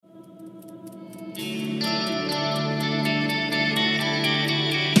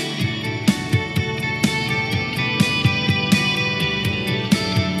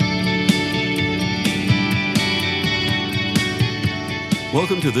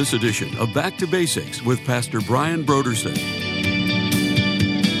Welcome to this edition of Back to Basics with Pastor Brian Broderson.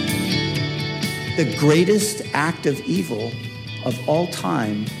 The greatest act of evil of all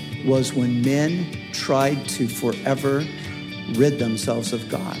time was when men tried to forever rid themselves of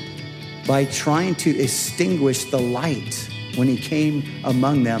God by trying to extinguish the light when he came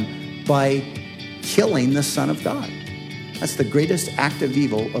among them by killing the Son of God. That's the greatest act of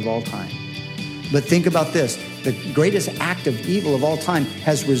evil of all time. But think about this. The greatest act of evil of all time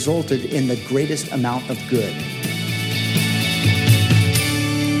has resulted in the greatest amount of good.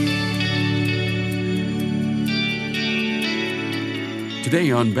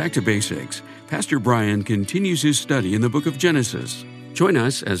 Today on Back to Basics, Pastor Brian continues his study in the book of Genesis. Join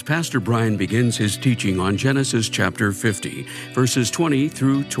us as Pastor Brian begins his teaching on Genesis chapter 50, verses 20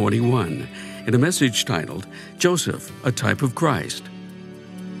 through 21, in a message titled, Joseph, a Type of Christ.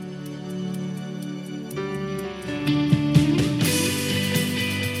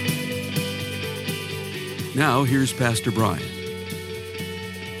 Now, here's Pastor Brian.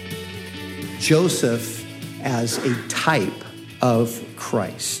 Joseph as a type of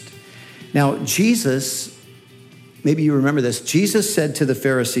Christ. Now, Jesus, maybe you remember this, Jesus said to the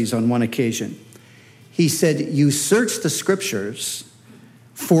Pharisees on one occasion, he said, "You search the scriptures,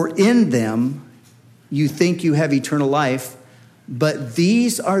 for in them you think you have eternal life, but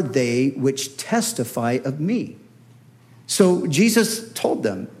these are they which testify of me." So Jesus told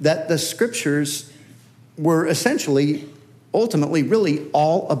them that the scriptures were essentially, ultimately, really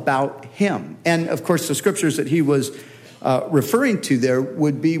all about him. And of course, the scriptures that he was referring to there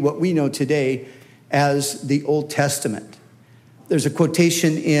would be what we know today as the Old Testament. There's a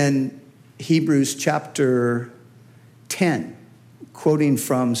quotation in Hebrews chapter 10, quoting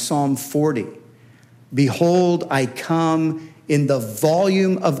from Psalm 40. "Behold, I come, in the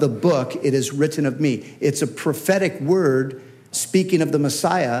volume of the book, it is written of me." It's a prophetic word speaking of the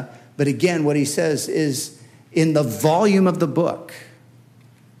Messiah. But again, what he says is, in the volume of the book,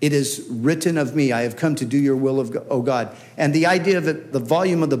 it is written of me. I have come to do your will, O God. And the idea of it, the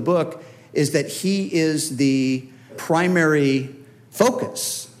volume of the book, is that he is the primary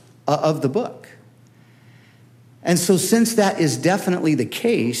focus of the book. And so since that is definitely the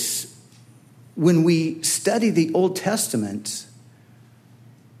case, when we study the Old Testament,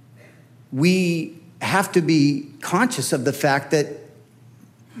 we have to be conscious of the fact that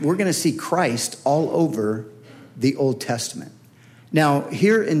we're going to see Christ all over the Old Testament. Now,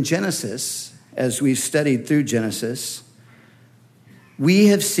 here in Genesis, as we've studied through Genesis, we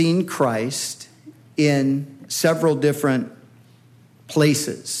have seen Christ in several different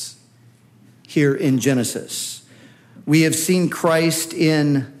places here in Genesis. We have seen Christ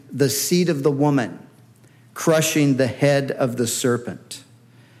in the seed of the woman, crushing the head of the serpent.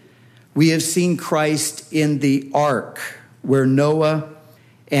 We have seen Christ in the ark, where Noah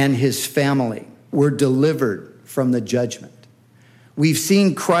and his family were delivered from the judgment. We've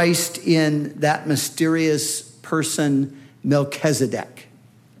seen Christ in that mysterious person, Melchizedek,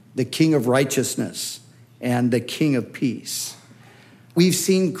 the King of righteousness and the King of peace. We've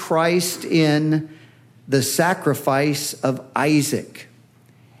seen Christ in the sacrifice of Isaac,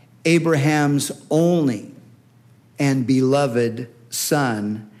 Abraham's only and beloved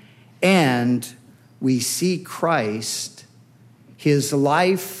son. And we see Christ, his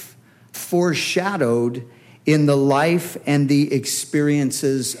life foreshadowed in the life and the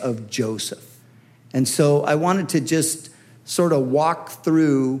experiences of Joseph. And so I wanted to just sort of walk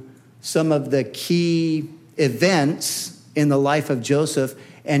through some of the key events in the life of Joseph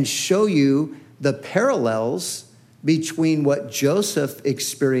and show you the parallels between what Joseph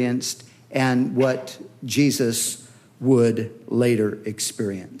experienced and what Jesus would later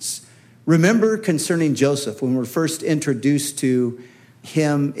experience. Remember concerning Joseph, when we're first introduced to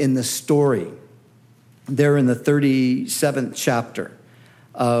him in the story, there in the 37th chapter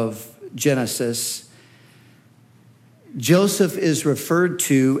of Genesis, Joseph is referred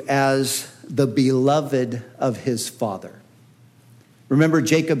to as the beloved of his father. Remember,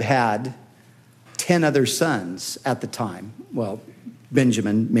 Jacob had 10 other sons at the time. Well,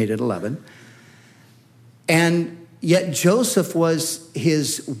 Benjamin made it 11. And yet Joseph was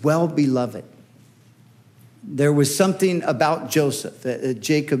his well-beloved. There was something about Joseph that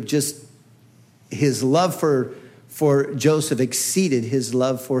Jacob just, his love for Joseph exceeded his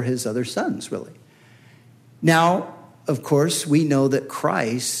love for his other sons, really. Now, of course, we know that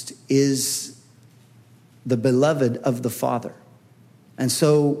Christ is the beloved of the Father. And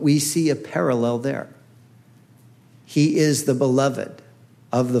so we see a parallel there. He is the beloved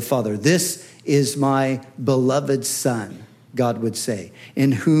of the Father. This is my beloved Son, God would say,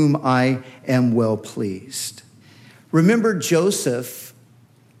 in whom I am well pleased. Remember, Joseph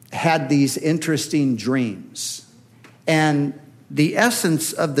had these interesting dreams. And the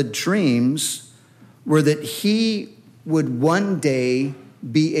essence of the dreams were that he would one day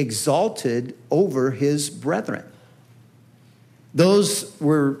be exalted over his brethren. Those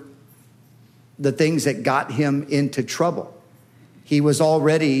were the things that got him into trouble. He was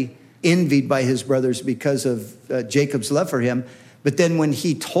already envied by his brothers because of Jacob's love for him. But then when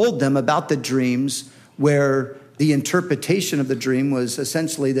he told them about the dreams, where the interpretation of the dream was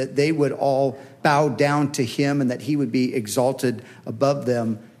essentially that they would all bow down to him and that he would be exalted above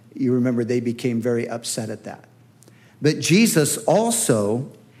them, you remember they became very upset at that. But Jesus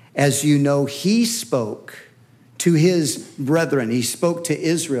also, as you know, he spoke to his brethren. He spoke to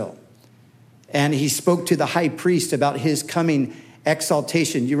Israel. And he spoke to the high priest about his coming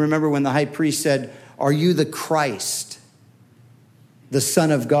exaltation. You remember when the high priest said, "Are you the Christ, the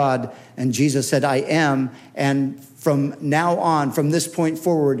Son of God?" And Jesus said, "I am. And from now on, from this point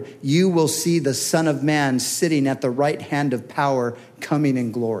forward, you will see the Son of Man sitting at the right hand of power, coming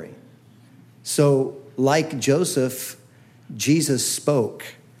in glory." So, like Joseph, Jesus spoke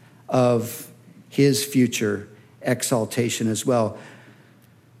of his future exaltation as well.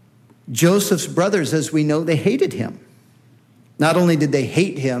 Joseph's brothers, as we know, they hated him. Not only did they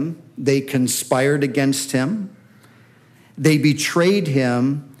hate him, they conspired against him. They betrayed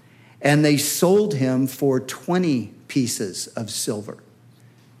him, and they sold him for 20 pieces of silver.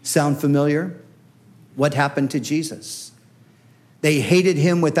 Sound familiar? What happened to Jesus? They hated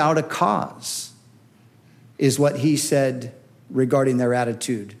him without a cause, is what he said regarding their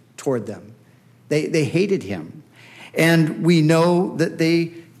attitude toward them. They hated him. And we know that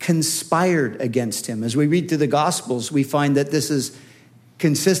they conspired against him. As we read through the Gospels, we find that this is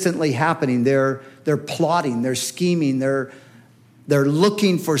consistently happening. They're plotting, they're scheming, they're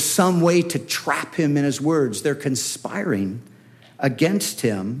looking for some way to trap him in his words. They're conspiring against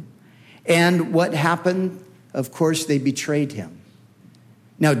him. And what happened? Of course, they betrayed him.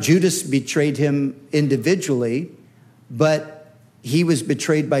 Now, Judas betrayed him individually, but he was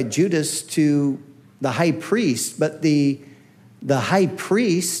betrayed by Judas to the high priest. But the high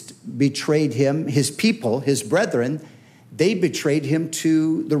priest betrayed him, his people, his brethren. They betrayed him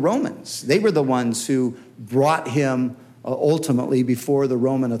to the Romans. They were the ones who brought him ultimately before the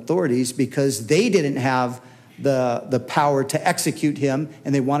Roman authorities because they didn't have the power to execute him,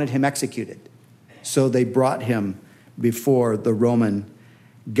 and they wanted him executed. So they brought him before the Roman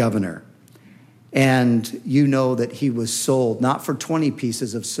governor. And you know that he was sold not for 20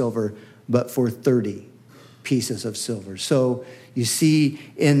 pieces of silver, but for 30 pieces of silver. So you see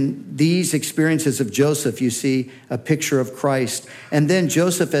in these experiences of Joseph, you see a picture of Christ. And then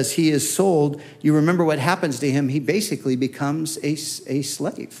Joseph, as he is sold, you remember what happens to him. He basically becomes a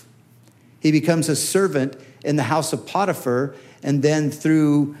slave. He becomes a servant in the house of Potiphar. And then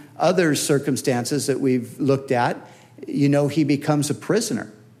through other circumstances that we've looked at, you know, he becomes a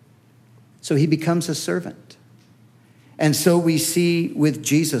prisoner. So he becomes a servant. And so we see with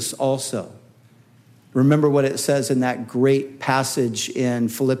Jesus also. Remember what it says in that great passage in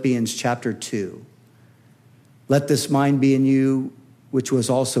Philippians chapter 2. Let this mind be in you, which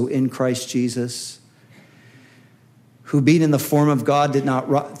was also in Christ Jesus, who being in the form of God did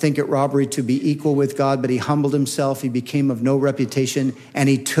not think it robbery to be equal with God, but he humbled himself, he became of no reputation, and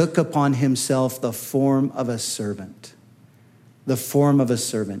he took upon himself the form of a servant. The form of a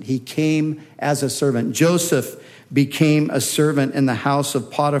servant. He came as a servant. Joseph became a servant in the house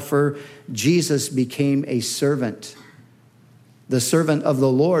of Potiphar. Jesus became a servant, the servant of the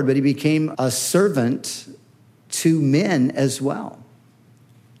Lord, but he became a servant to men as well.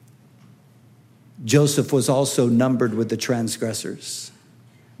 Joseph was also numbered with the transgressors,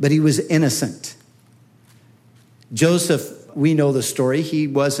 but he was innocent. Joseph, we know the story. He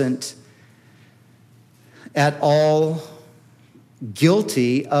wasn't at all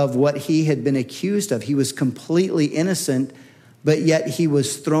guilty of what he had been accused of. He was completely innocent, but yet he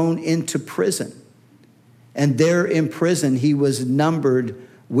was thrown into prison. And there in prison, he was numbered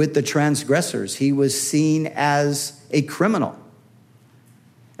with the transgressors. He was seen as a criminal.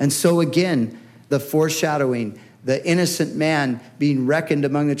 And so again, the foreshadowing, the innocent man being reckoned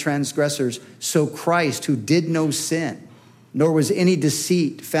among the transgressors. So Christ, who did no sin, nor was any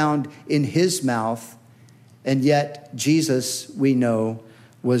deceit found in his mouth, and yet Jesus, we know,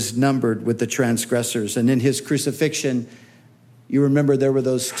 was numbered with the transgressors. And in his crucifixion, you remember there were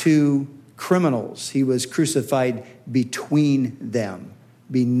those two criminals. He was crucified between them,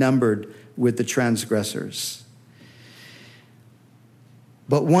 being numbered with the transgressors.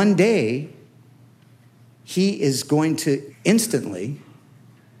 But one day, he is going to instantly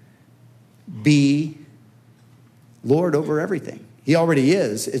be Lord over everything. He already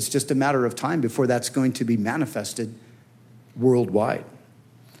is. It's just a matter of time before that's going to be manifested worldwide.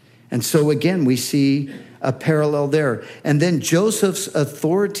 And so again, we see a parallel there. And then Joseph's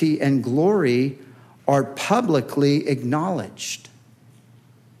authority and glory are publicly acknowledged.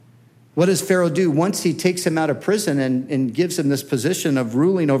 What does Pharaoh do? Once he takes him out of prison and gives him this position of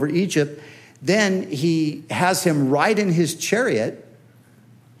ruling over Egypt, then he has him ride in his chariot,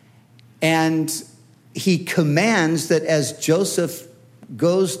 and he commands that as Joseph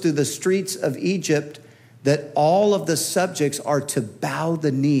goes through the streets of Egypt, that all of the subjects are to bow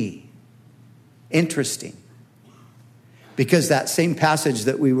the knee. Interesting. Because that same passage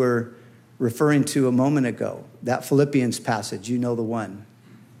that we were referring to a moment ago, that Philippians passage, you know the one.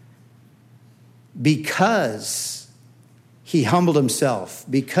 Because he humbled himself,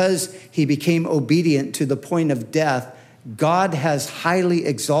 because he became obedient to the point of death, God has highly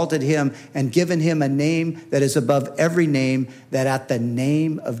exalted him and given him a name that is above every name, that at the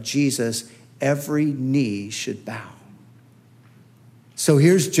name of Jesus, every knee should bow. So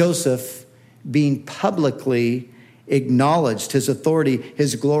here's Joseph being publicly acknowledged, his authority,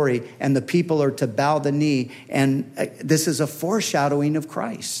 his glory, and the people are to bow the knee. And this is a foreshadowing of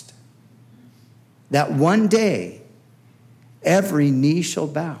Christ. That one day, every knee shall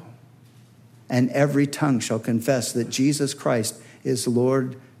bow and every tongue shall confess that Jesus Christ is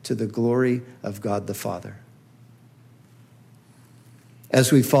Lord, to the glory of God the Father.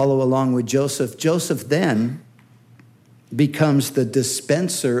 As we follow along with Joseph, Joseph then becomes the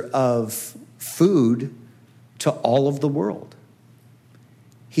dispenser of food to all of the world.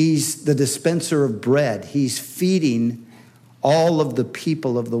 He's the dispenser of bread. He's feeding all of the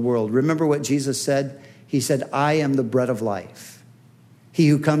people of the world. Remember what Jesus said? He said, I am the bread of life. He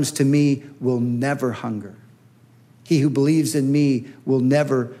who comes to me will never hunger. He who believes in me will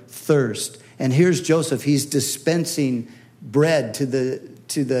never thirst. And here's Joseph. He's dispensing bread to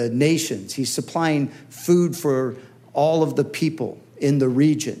the nations. He's supplying food for all of the people in the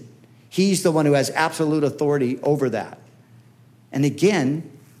region. He's the one who has absolute authority over that. And again,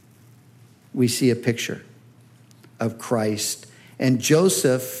 we see a picture of Christ. And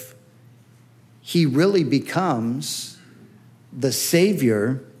Joseph, he really becomes the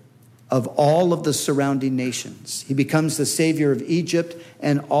savior of all of the surrounding nations. He becomes the savior of Egypt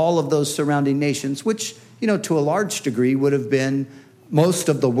and all of those surrounding nations, which, to a large degree would have been most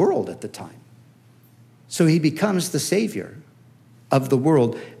of the world at the time. So he becomes the savior of the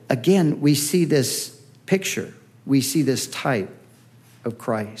world. Again, we see this picture. We see this type of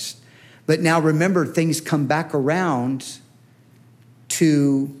Christ. But now remember, things come back around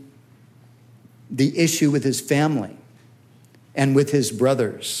to the issue with his family and with his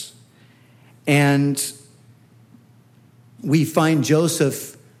brothers. And we find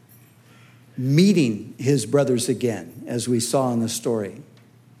Joseph meeting his brothers again, as we saw in the story.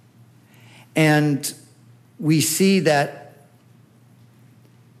 And we see that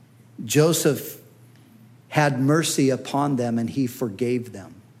Joseph had mercy upon them and he forgave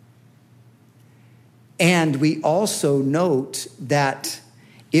them. And we also note that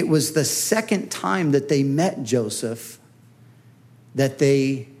it was the second time that they met Joseph that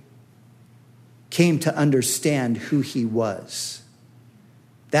they came to understand who he was.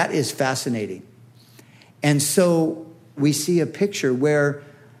 That is fascinating. And so we see a picture where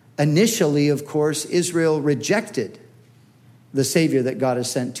initially, of course, Israel rejected the Savior that God has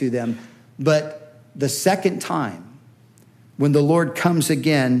sent to them. But the second time, when the Lord comes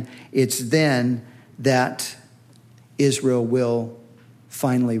again, it's then that Israel will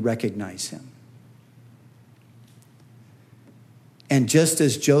finally recognize him. And just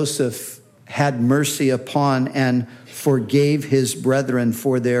as Joseph had mercy upon and forgave his brethren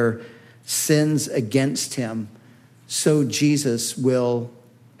for their sins against him, so Jesus will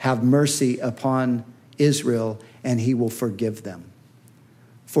have mercy upon Israel and he will forgive them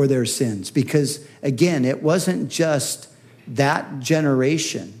for their sins. Because again, it wasn't just that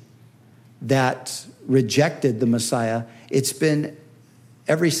generation that rejected the Messiah. It's been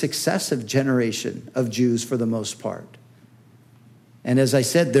every successive generation of Jews for the most part. And as I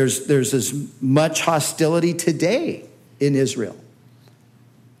said, there's as much hostility today in Israel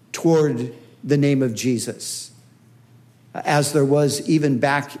toward the name of Jesus as there was even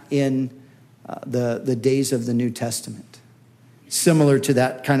back in the days of the New Testament. Similar to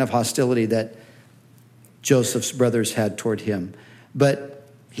that kind of hostility that Joseph's brothers had toward him. But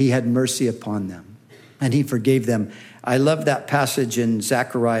he had mercy upon them and he forgave them. I love that passage in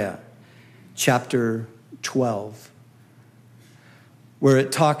Zechariah chapter 12. Where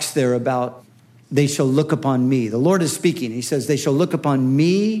it talks there about, they shall look upon me. The Lord is speaking. He says, they shall look upon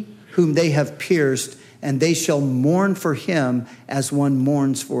me whom they have pierced. and they shall mourn for him as one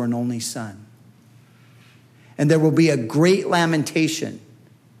mourns for an only son. And there will be a great lamentation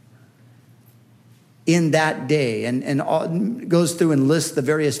in that day. And goes through and lists the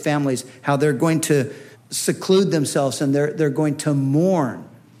various families, how they're going to seclude themselves and they're going to mourn.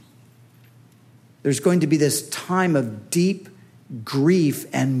 There's going to be this time of deep grief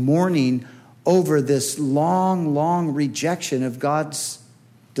and mourning over this long, long rejection of God's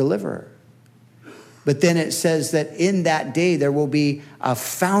deliverer. But then it says that in that day there will be a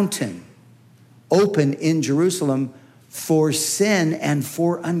fountain open in Jerusalem for sin and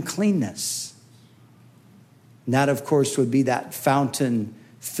for uncleanness. And that, of course, would be that fountain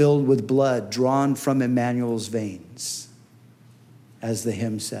filled with blood drawn from Emmanuel's veins, as the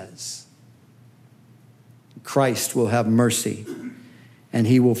hymn says. Christ will have mercy, and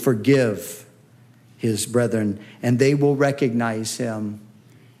he will forgive his brethren, and they will recognize him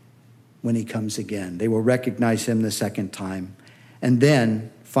when he comes again. They will recognize him the second time. And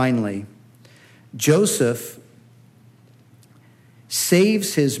then, finally, Joseph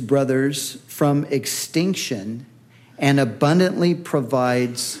saves his brothers from extinction and abundantly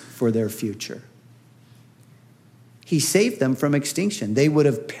provides for their future. He saved them from extinction. They would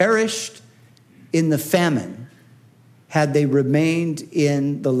have perished in the famine had they remained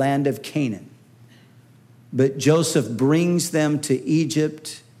in the land of Canaan. But Joseph brings them to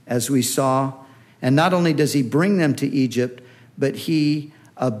Egypt, as we saw. And not only does he bring them to Egypt, but he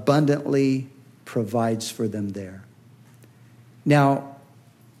abundantly provides for them there. Now,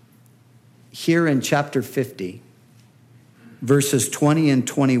 here in chapter 50, verses 20 and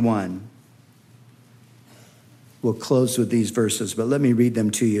 21, we'll close with these verses, but let me read them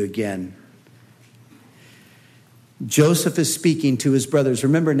to you again. Joseph is speaking to his brothers.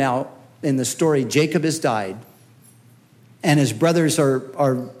 Remember now, in the story, Jacob has died, and his brothers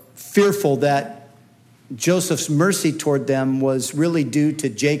are fearful that Joseph's mercy toward them was really due to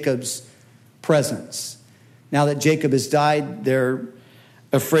Jacob's presence. Now that Jacob has died, they're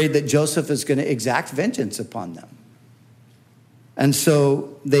afraid that Joseph is going to exact vengeance upon them. And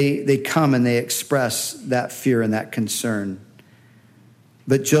so they come and they express that fear and that concern.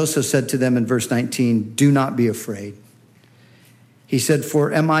 But Joseph said to them in verse 19, "Do not be afraid." He said,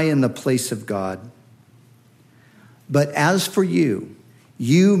 "For am I in the place of God? But as for you,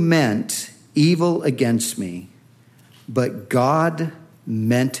 you meant evil against me, but God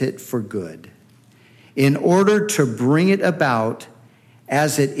meant it for good, in order to bring it about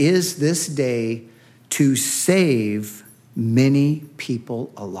as it is this day, to save many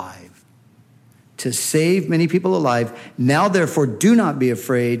people alive." To save many people alive. Now, therefore, do not be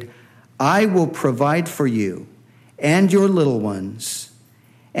afraid. I will provide for you and your little ones.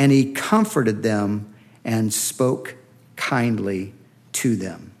 And he comforted them and spoke kindly to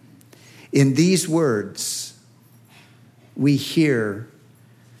them. In these words, we hear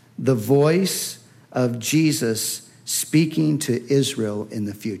the voice of Jesus speaking to Israel in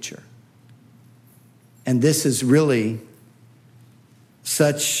the future. And this is really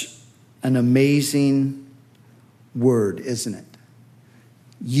such an amazing word, isn't it?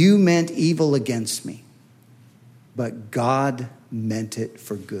 You meant evil against me, but God meant it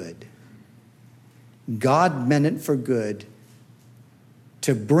for good. God meant it for good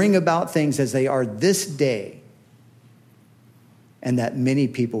to bring about things as they are this day, and that many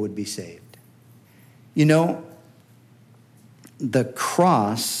people would be saved. You know, the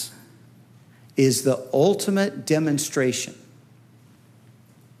cross is the ultimate demonstration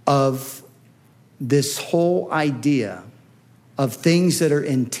of this whole idea of things that are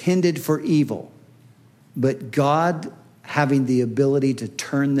intended for evil, but God having the ability to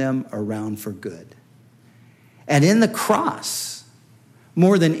turn them around for good. And in the cross,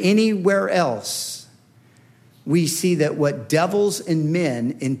 more than anywhere else, we see that what devils and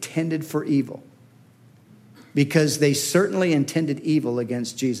men intended for evil, because they certainly intended evil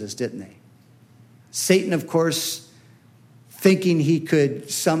against Jesus, didn't they? Satan, of course, thinking he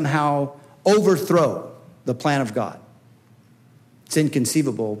could somehow overthrow the plan of God. It's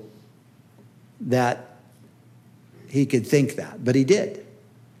inconceivable that he could think that, but he did.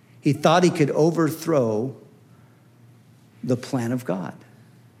 He thought he could overthrow the plan of God.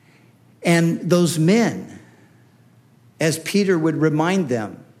 And those men, as Peter would remind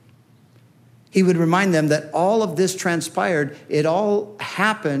them, he would remind them that all of this transpired. It all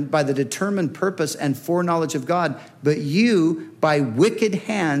happened by the determined purpose and foreknowledge of God. But you, by wicked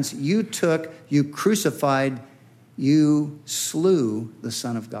hands, you crucified, you slew the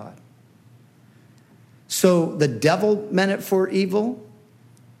Son of God. So the devil meant it for evil,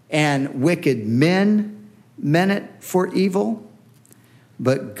 and wicked men meant it for evil.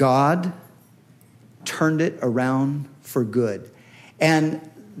 But God turned it around for good. And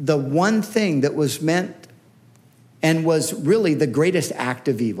the one thing that was meant and was really the greatest act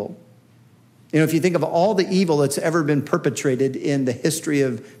of evil, if you think of all the evil that's ever been perpetrated in the history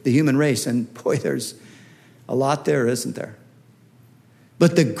of the human race, and boy, there's a lot there, isn't there?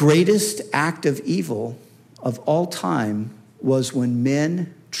 But the greatest act of evil of all time was when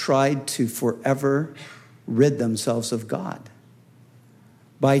men tried to forever rid themselves of God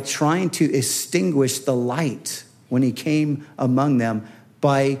by trying to extinguish the light when he came among them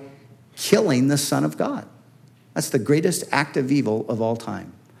by killing the Son of God. That's the greatest act of evil of all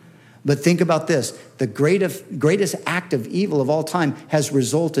time. But think about this. The greatest act of evil of all time has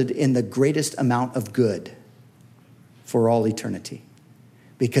resulted in the greatest amount of good for all eternity.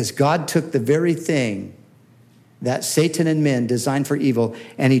 Because God took the very thing that Satan and men designed for evil,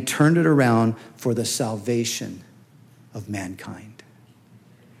 and he turned it around for the salvation of mankind.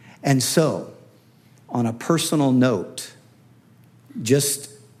 And so, on a personal note, just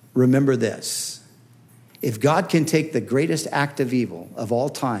remember this. If God can take the greatest act of evil of all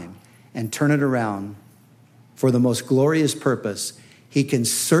time and turn it around for the most glorious purpose, he can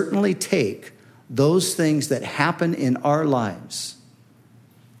certainly take those things that happen in our lives,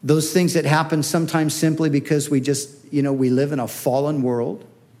 those things that happen sometimes simply because we live in a fallen world,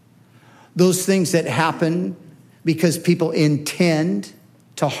 those things that happen because people intend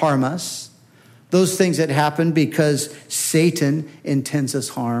to harm us, those things that happen because Satan intends us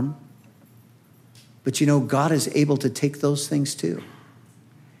harm. But God is able to take those things too.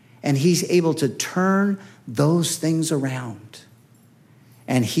 And he's able to turn those things around.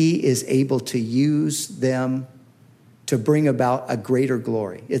 And he is able to use them to bring about a greater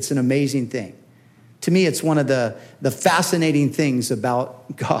glory. It's an amazing thing. To me, it's one of the fascinating things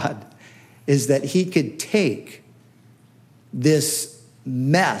about God is that he could take this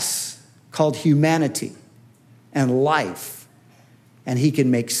mess called humanity and life, and he can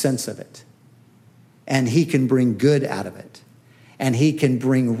make sense of it. And he can bring good out of it. And he can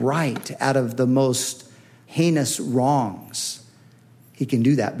bring right out of the most heinous wrongs. He can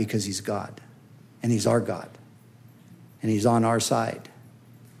do that because he's God. And he's our God. And he's on our side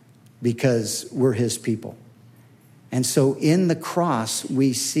because we're his people. And so in the cross,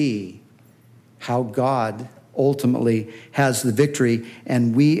 we see how God ultimately has the victory.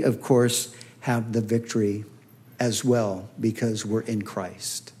 And we, of course, have the victory as well because we're in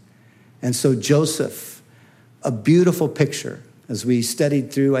Christ. And so Joseph, a beautiful picture. As we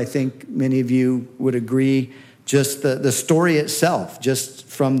studied through, I think many of you would agree, just the story itself, just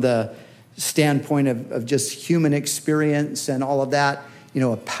from the standpoint of just human experience and all of that,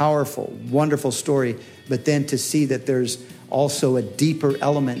 a powerful, wonderful story. But then to see that there's also a deeper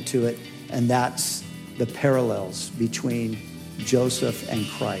element to it, and that's the parallels between Joseph and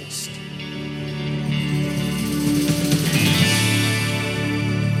Christ.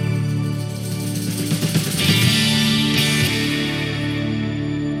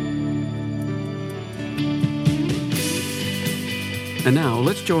 And now,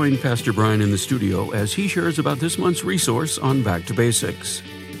 let's join Pastor Brian in the studio as he shares about this month's resource on Back to Basics.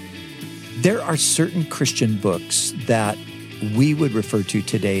 There are certain Christian books that we would refer to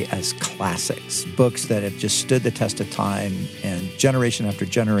today as classics, books that have just stood the test of time, and generation after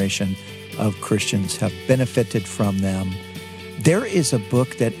generation of Christians have benefited from them. There is a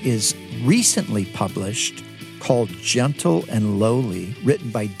book that is recently published called Gentle and Lowly,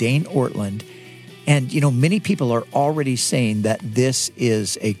 written by Dane Ortlund. And, many people are already saying that this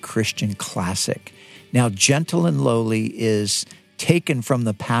is a Christian classic. Now, Gentle and Lowly is taken from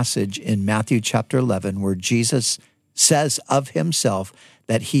the passage in Matthew chapter 11 where Jesus says of himself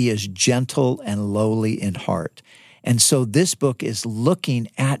that he is gentle and lowly in heart. And so this book is looking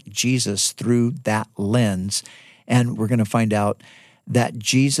at Jesus through that lens. And we're going to find out that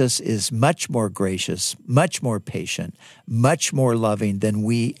Jesus is much more gracious, much more patient, much more loving than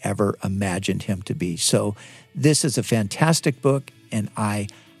we ever imagined him to be. So this is a fantastic book, and I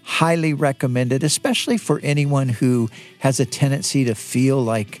highly recommend it, especially for anyone who has a tendency to feel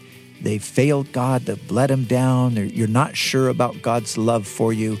like they failed God, they've let him down, or you're not sure about God's love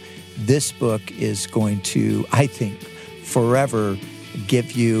for you. This book is going to, I think, forever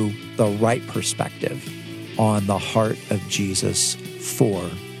give you the right perspective on the heart of Jesus for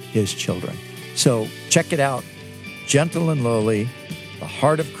his children. So check it out, Gentle and Lowly, The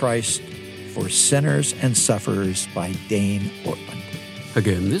Heart of Christ for Sinners and Sufferers by Dane Ortlund.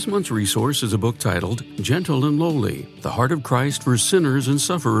 Again, this month's resource is a book titled Gentle and Lowly, The Heart of Christ for Sinners and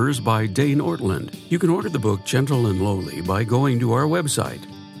Sufferers by Dane Ortlund. You can order the book Gentle and Lowly by going to our website,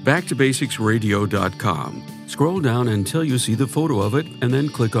 backtobasicsradio.com. Scroll down until you see the photo of it and then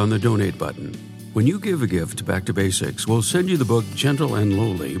click on the donate button. When you give a gift Back to Basics, we'll send you the book Gentle and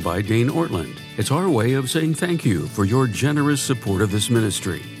Lowly by Dane Ortland. It's our way of saying thank you for your generous support of this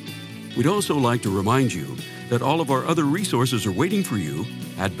ministry. We'd also like to remind you that all of our other resources are waiting for you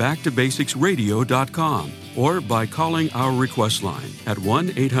at backtobasicsradio.com or by calling our request line at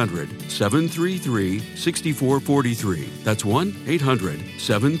 1-800-733-6443. That's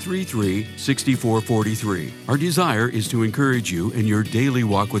 1-800-733-6443. Our desire is to encourage you in your daily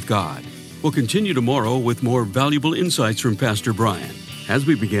walk with God. We'll continue tomorrow with more valuable insights from Pastor Brian as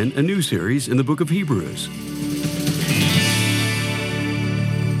we begin a new series in the book of Hebrews.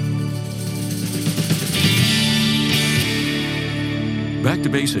 Back to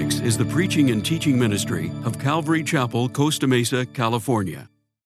Basics is the preaching and teaching ministry of Calvary Chapel, Costa Mesa, California.